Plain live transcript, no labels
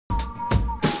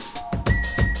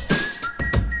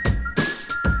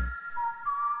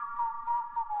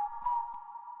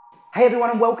Hey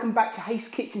everyone, and welcome back to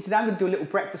Haste Kitchen. Today I'm going to do a little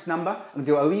breakfast number. I'm going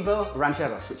to do Huevos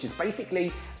Rancheros, which is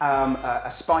basically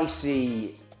a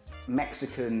spicy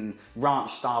Mexican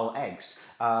ranch style eggs.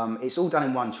 It's all done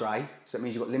in one tray, so that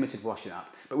means you've got limited washing up.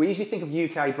 But we usually think of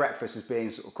UK breakfast as being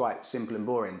sort of quite simple and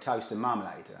boring: toast and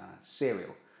marmalade,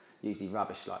 cereal, usually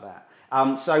rubbish like that.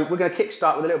 So we're going to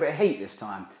kickstart with a little bit of heat this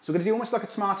time. So we're going to do almost like a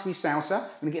tomatoey salsa.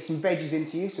 We're going to get some veggies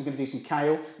into you. So we're going to do some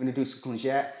kale, we're going to do some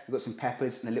courgette, we've got some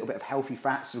peppers and a little bit of healthy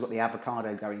fats. So we've got the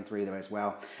avocado going through there as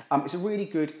well. It's a really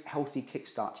good, healthy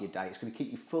kickstart to your day. It's going to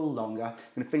keep you full longer. I'm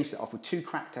going to finish it off with 2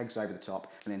 cracked eggs over the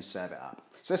top and then serve it up.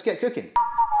 So let's get cooking.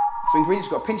 So ingredients,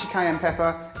 we've got a pinch of cayenne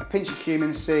pepper, a pinch of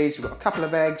cumin seeds, we've got a couple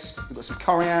of eggs, we've got some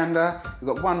coriander,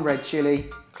 we've got 1 red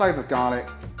chilli, clove of garlic,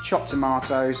 chopped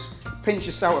tomatoes, a pinch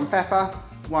of salt and pepper,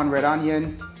 1 red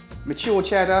onion, mature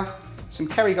cheddar, some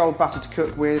Kerrygold butter to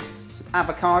cook with, some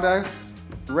avocado,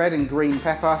 red and green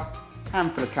pepper,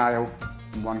 handful of kale,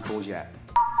 and 1 courgette.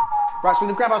 Right, so we're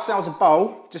going to grab ourselves a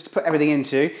bowl just to put everything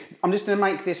into. I'm just going to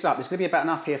make this up. There's going to be about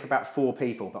enough here for about 4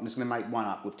 people, but I'm just going to make one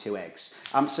up with 2 eggs.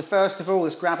 So first of all,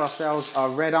 let's grab ourselves our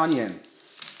red onion.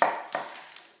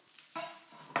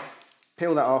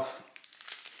 Peel that off.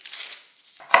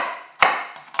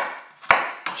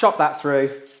 Chop that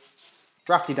through,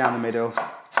 roughly down the middle.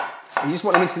 And you just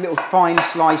want them into little fine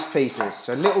sliced pieces.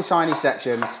 So little tiny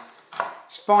sections,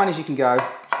 as fine as you can go.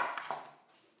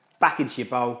 Back into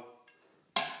your bowl.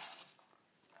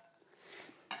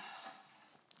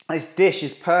 This dish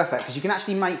is perfect because you can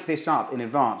actually make this up in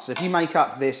advance. So if you make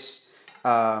up this,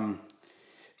 your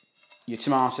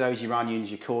tomatoes, your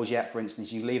onions, your courgette, for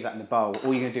instance, you leave that in the bowl.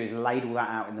 All you're going to do is ladle that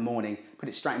out in the morning, put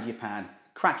it straight into your pan,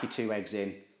 crack your 2 eggs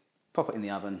in, pop it in the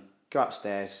oven, go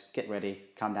upstairs, get ready,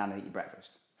 come down and eat your breakfast.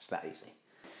 It's that easy.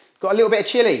 Got a little bit of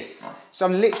chilli. So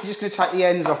I'm literally just going to take the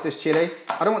ends off this chilli.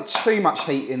 I don't want too much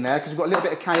heat in there because we've got a little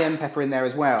bit of cayenne pepper in there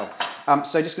as well.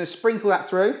 So just going to sprinkle that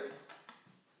through.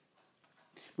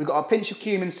 We've got a pinch of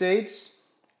cumin seeds,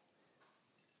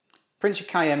 pinch of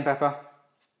cayenne pepper.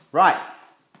 Right,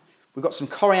 we've got some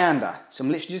coriander. So I'm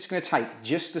literally just going to take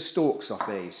just the stalks off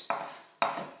these.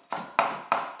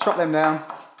 Chop them down.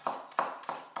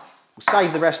 We'll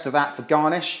save the rest of that for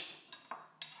garnish.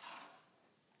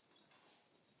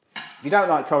 If you don't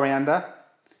like coriander,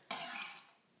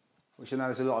 which I know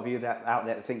there's a lot of you out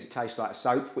there that thinks it tastes like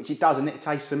soap, which it doesn't, it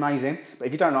tastes amazing. But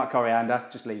if you don't like coriander,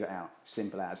 just leave it out.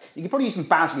 Simple as. You can probably use some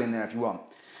basil in there if you want.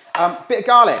 Bit of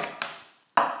garlic.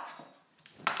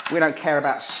 We don't care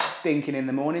about stinking in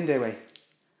the morning, do we?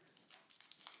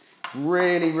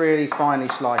 Really, really finely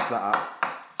slice that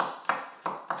up.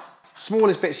 Small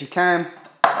as bits you can.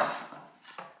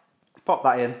 Pop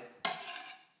that in.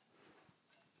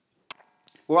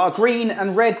 Well, our green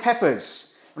and red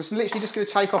peppers. I'm just literally just going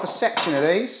to take off a section of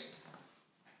these.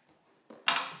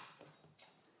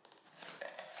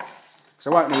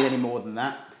 So I won't need any more than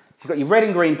that. So you've got your red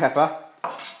and green pepper.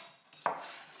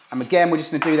 And again, we're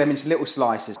just going to do them into little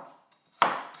slices.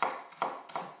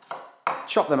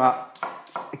 Chop them up.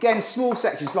 Again, small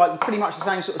sections, like pretty much the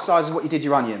same sort of size as what you did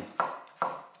your onion.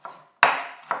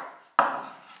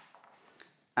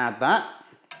 Add that.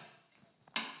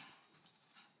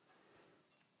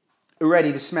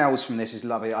 Already the smells from this is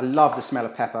lovely. I love the smell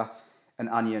of pepper and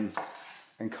onion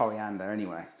and coriander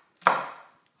anyway.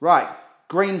 Right,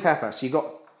 green pepper. So you've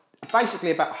got basically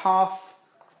about half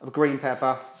of a green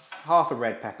pepper, half a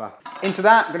red pepper. Into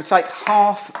that, I'm going to take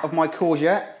half of my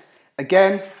courgette.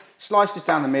 Again, slice this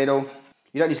down the middle.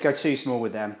 You don't need to go too small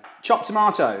with them. Chopped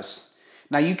tomatoes.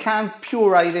 Now you can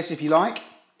puree this if you like,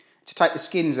 to take the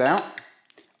skins out.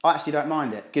 I actually don't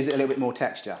mind it. Gives it a little bit more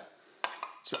texture.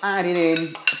 So adding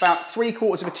in about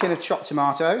 3/4 of a tin of chopped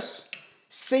tomatoes.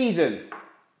 Season. A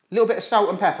little bit of salt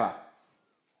and pepper.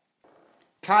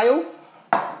 Kale.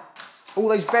 All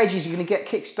those veggies you're going to get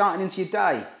kick-starting into your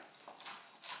day.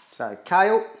 So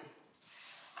kale.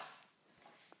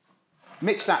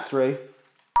 Mix that through.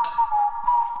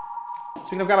 So we're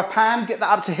going to grab a pan, get that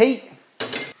up to heat.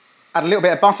 Add a little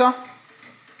bit of butter.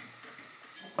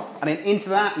 And then into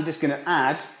that, you're just going to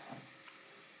add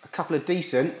a couple of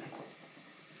decent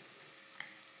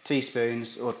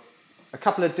teaspoons or a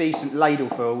couple of decent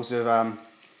ladlefuls of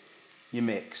your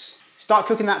mix. Start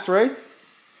cooking that through.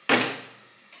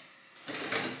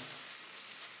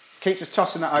 Keep just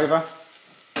tossing that over.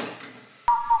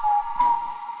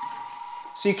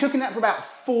 So you're cooking that for about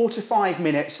 4 to 5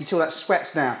 minutes until that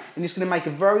sweats down. And you're just going to make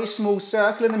a very small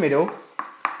circle in the middle,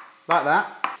 like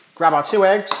that. Grab our 2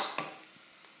 eggs.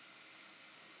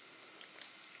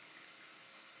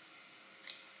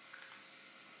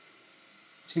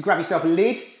 So you grab yourself a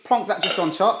lid, plonk that just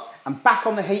on top, and back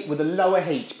on the heat with a lower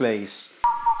heat, please.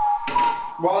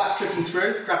 While that's cooking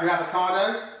through, grab your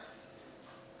avocado,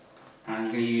 and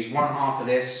you're going to use 1/2 of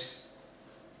this.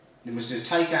 Then we'll just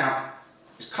take out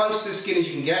as close to the skin as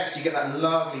you can get, so you get that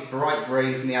lovely bright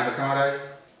green from the avocado.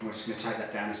 And we're just going to take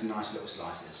that down into nice little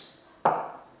slices.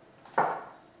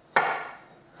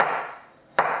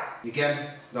 Again,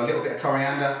 with a little bit of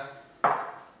coriander.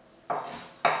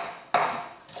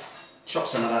 Chop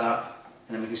some of that up,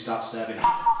 and then we can start serving up.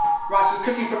 Right, so it's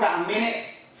cooking for about a minute.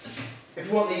 If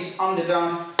you want these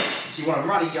underdone, so you want a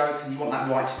runny yolk and you want that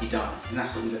white to be done, and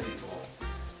that's what you're looking for.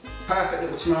 Perfect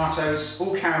little tomatoes,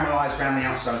 all caramelised around the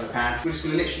outside of the pan. We're just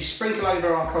going to literally sprinkle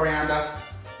over our coriander.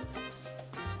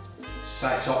 So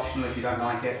it's optional if you don't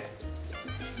like it.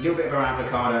 A little bit of our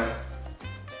avocado.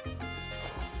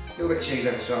 A little bit of cheese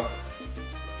over the top.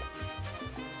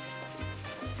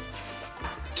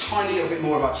 Tiny little bit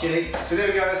more of our chili. So there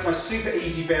we go, that's my super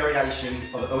easy variation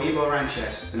of the Huevos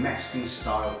Rancheros, the Mexican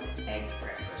style egg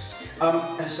breakfast.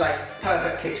 As I say,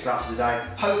 perfect kickstart to the day.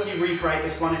 Hope you recreate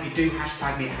this one. If you do,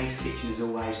 hashtag me at Haste Kitchen as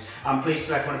always. Please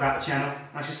tell everyone about the channel,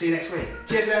 and I shall see you next week.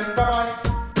 Cheers then, bye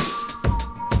bye.